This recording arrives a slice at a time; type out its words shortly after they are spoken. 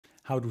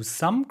How do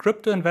some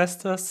crypto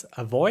investors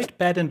avoid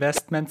bad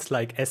investments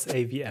like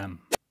SAVM?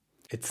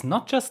 It's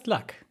not just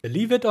luck.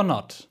 Believe it or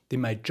not, the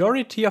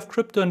majority of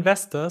crypto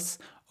investors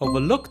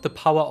overlook the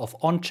power of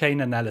on-chain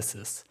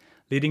analysis,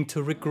 leading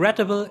to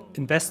regrettable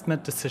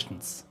investment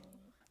decisions.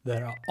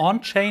 There are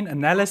on-chain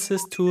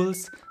analysis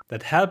tools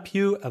that help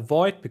you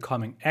avoid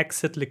becoming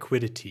exit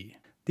liquidity.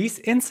 These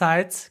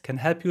insights can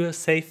help you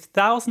save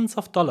thousands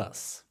of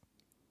dollars.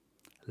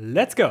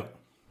 Let's go!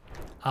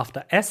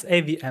 After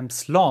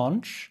SAVM's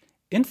launch,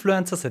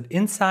 influencers and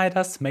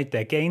insiders made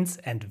their gains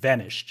and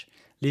vanished,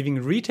 leaving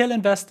retail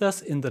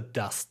investors in the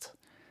dust.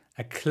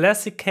 A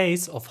classic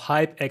case of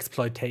hype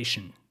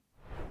exploitation.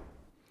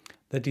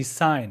 The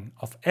design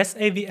of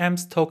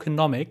SAVM's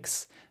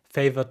tokenomics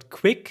favored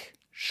quick,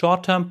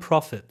 short-term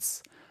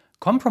profits,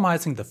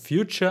 compromising the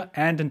future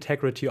and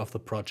integrity of the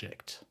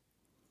project.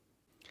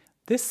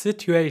 This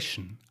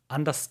situation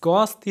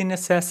underscores the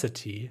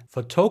necessity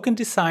for token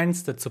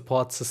designs that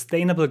support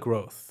sustainable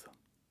growth.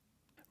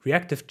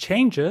 Reactive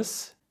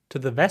changes to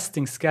the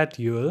vesting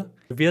schedule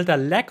revealed a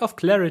lack of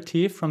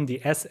clarity from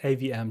the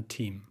SAVM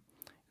team.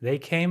 They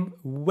came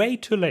way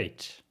too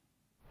late.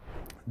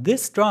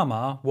 This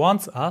drama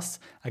warns us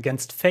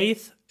against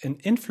faith in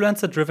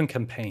influencer-driven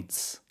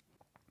campaigns.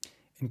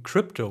 In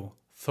crypto,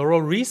 thorough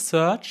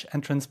research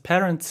and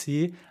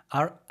transparency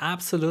are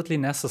absolutely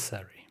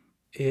necessary.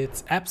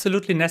 It's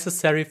absolutely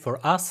necessary for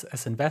us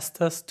as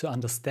investors to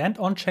understand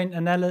on-chain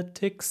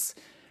analytics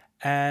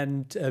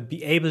and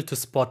be able to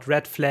spot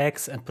red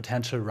flags and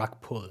potential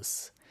rug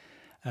pulls.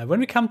 When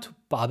we come to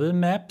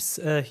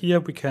Bubblemaps, here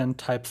we can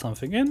type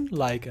something in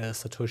like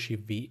Satoshi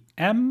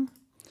VM.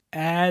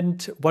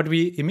 And what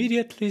we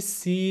immediately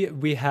see,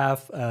 we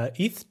have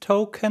ETH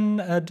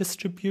token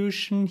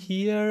distribution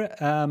here,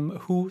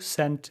 who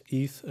sent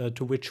ETH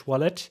to which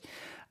wallet.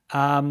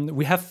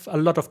 We have a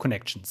lot of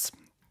connections.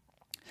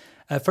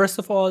 First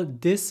of all,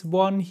 this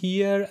one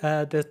here,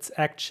 that's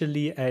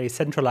actually a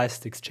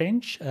centralized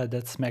exchange,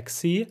 that's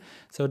MEXC,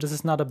 so this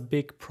is not a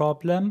big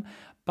problem.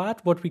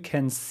 But what we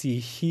can see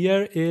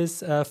here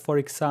is, for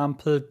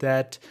example,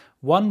 that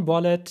one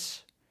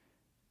wallet,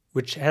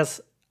 which has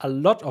a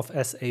lot of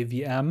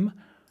SAVM,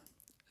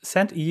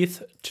 sent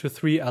ETH to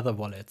 3 other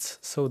wallets.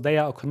 So they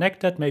are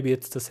connected, maybe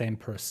it's the same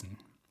person.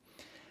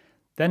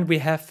 Then we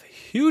have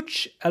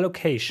huge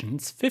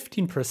allocations,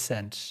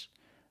 15%.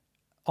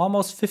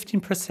 Almost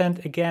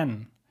 15%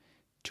 again,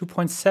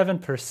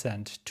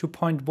 2.7%,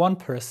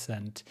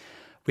 2.1%.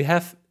 We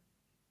have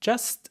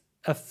just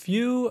a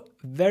few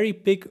very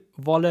big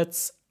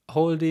wallets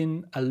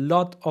holding a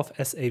lot of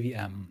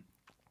SAVM.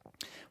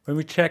 When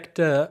we check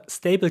the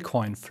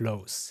stablecoin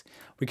flows,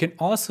 we can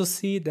also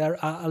see there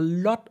are a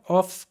lot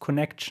of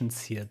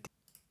connections here.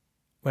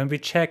 When we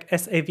check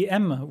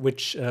SAVM,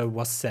 which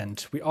was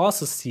sent, we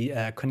also see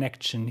a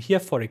connection here,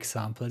 for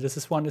example.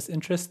 This one is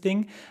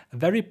interesting. A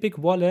very big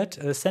wallet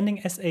sending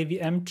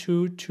SAVM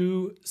to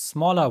 2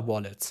 smaller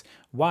wallets.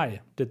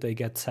 Why did they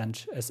get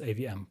sent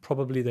SAVM?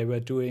 Probably they were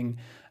doing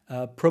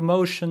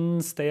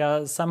promotions, they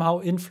are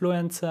somehow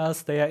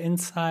influencers, they are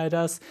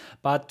insiders,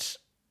 but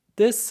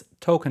this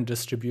token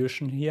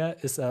distribution here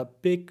is a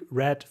big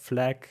red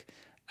flag,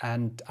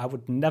 and I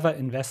would never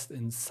invest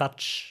in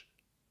such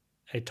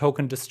a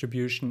token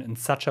distribution in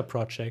such a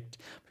project,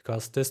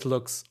 because this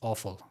looks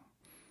awful.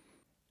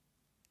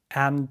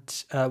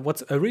 And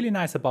what's really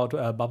nice about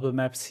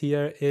Bubblemaps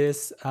here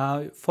is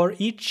for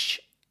each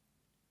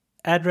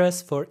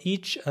address, for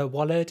each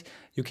wallet,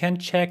 you can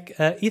check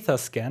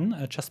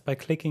EtherScan just by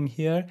clicking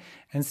here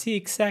and see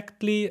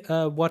exactly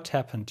what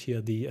happened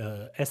here. The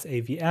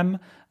SAVM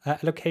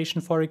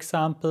allocation, for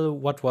example,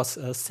 what was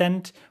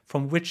sent,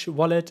 from which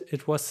wallet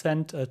it was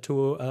sent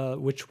to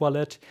which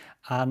wallet,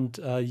 and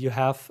you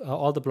have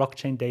all the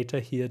blockchain data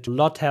here. A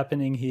lot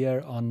happening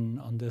here on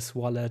this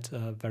wallet,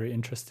 very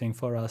interesting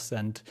for us,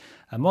 and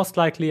most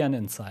likely an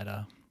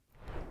insider.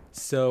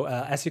 So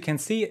as you can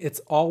see, it's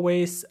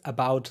always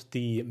about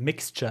the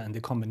mixture and the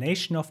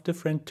combination of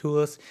different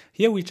tools.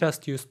 Here we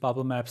just use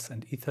Bubblemaps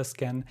and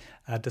EtherScan.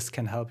 This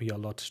can help you a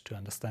lot to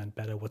understand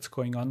better what's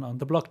going on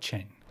the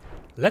blockchain.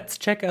 Let's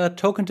check a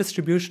token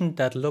distribution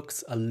that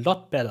looks a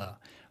lot better.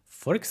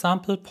 For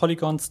example,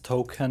 Polygon's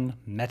token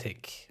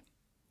Matic.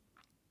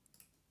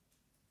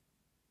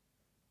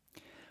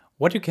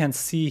 What you can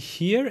see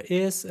here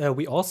is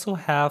we also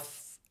have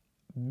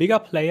bigger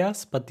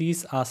players, but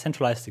these are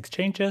centralized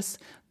exchanges.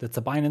 That's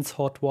a Binance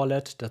hot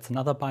wallet, that's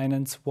another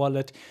Binance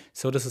wallet.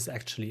 So this is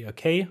actually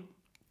okay.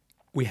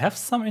 We have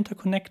some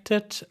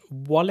interconnected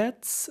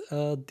wallets.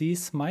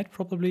 These might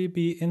probably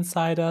be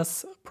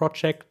insiders,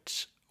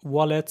 project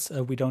wallets.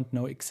 We don't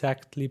know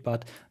exactly,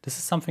 but this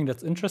is something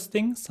that's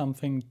interesting,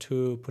 something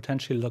to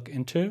potentially look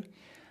into.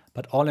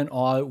 But all in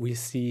all, we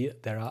see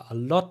there are a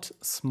lot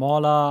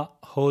smaller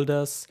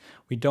holders.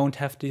 We don't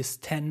have these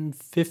 10,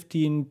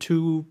 15,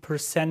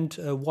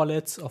 2%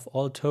 wallets of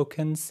all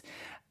tokens.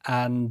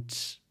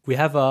 And we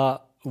have a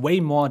way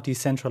more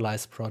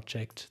decentralized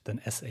project than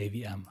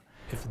SAVM.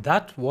 If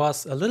that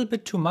was a little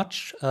bit too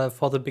much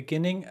for the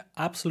beginning,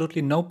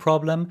 absolutely no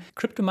problem.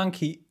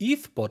 CryptoMonkey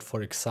ETH bot,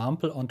 for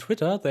example, on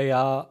Twitter, they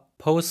are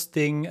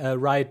posting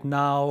right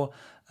now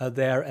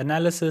their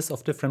analysis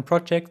of different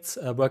projects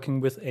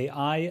working with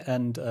AI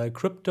and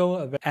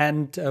crypto.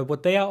 And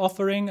what they are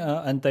offering,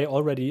 and they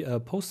already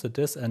posted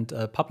this and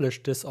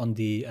published this on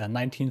the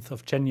 19th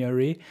of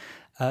January,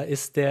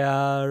 is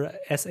their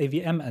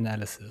SAVM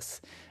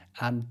analysis.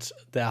 And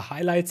their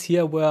highlights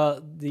here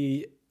were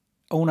the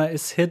owner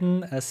is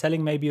hidden,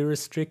 selling may be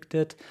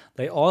restricted.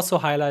 They also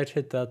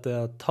highlighted that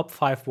the top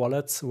 5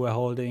 wallets were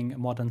holding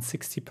more than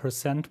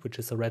 60%, which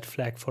is a red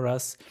flag for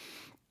us.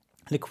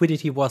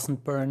 Liquidity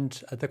wasn't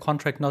burned, the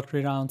contract not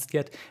renounced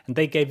yet, and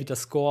they gave it a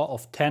score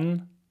of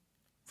 10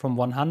 from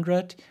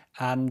 100.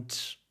 And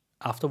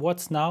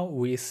afterwards now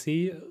we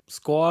see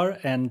score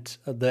and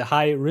the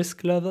high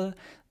risk level.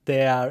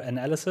 Their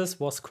analysis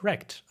was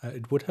correct.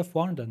 It would have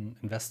warned an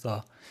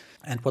investor.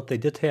 And what they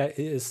did here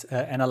is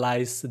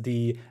analyze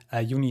the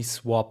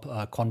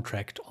Uniswap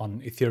contract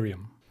on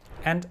Ethereum.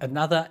 And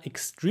another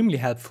extremely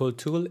helpful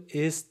tool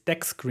is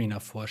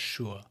DEXScreener for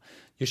sure.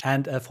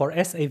 And for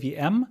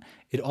SAVM,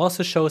 it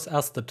also shows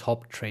us the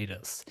top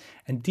traders.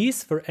 And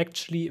these were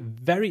actually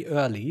very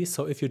early.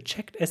 So if you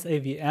checked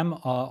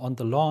SAVM on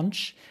the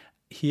launch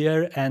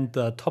here and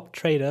the top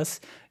traders,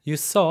 you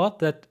saw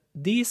that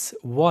these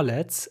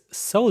wallets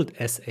sold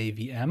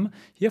SAVM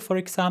here, for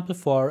example,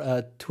 for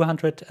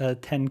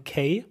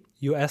 210K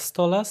US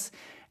dollars,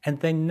 and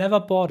they never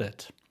bought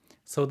it.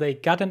 So they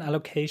got an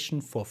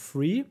allocation for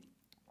free,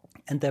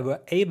 and they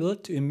were able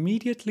to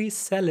immediately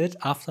sell it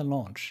after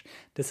launch.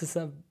 This is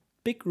a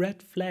big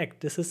red flag.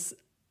 This is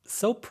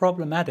so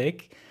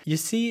problematic. You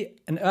see,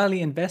 an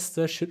early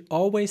investor should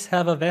always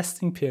have a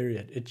vesting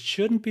period. It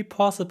shouldn't be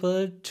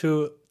possible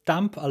to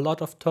dump a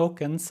lot of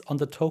tokens on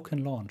the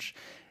token launch.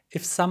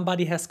 If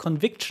somebody has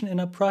conviction in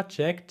a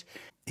project,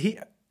 he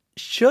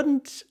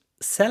shouldn't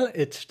sell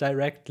it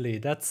directly.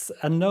 That's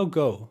a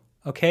no-go,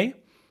 okay?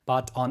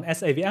 But on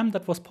SAVM,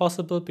 that was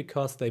possible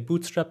because they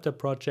bootstrapped the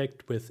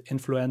project with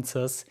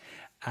influencers,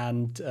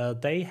 and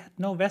they had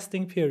no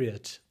vesting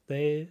period.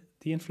 The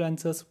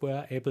influencers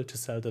were able to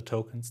sell the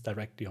tokens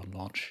directly on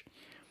launch.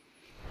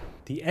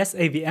 The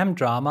SAVM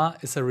drama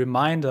is a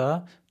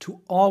reminder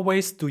to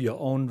always do your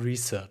own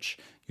research,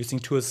 using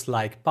tools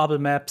like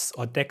Bubblemaps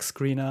or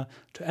DEXScreener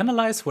to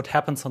analyze what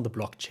happens on the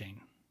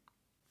blockchain.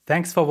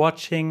 Thanks for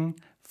watching.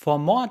 For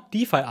more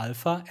DeFi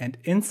Alpha and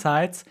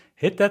insights,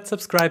 hit that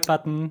subscribe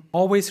button.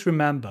 Always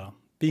remember,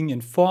 being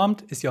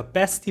informed is your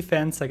best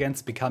defense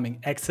against becoming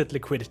exit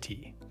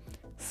liquidity.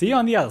 See you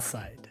on the other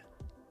side.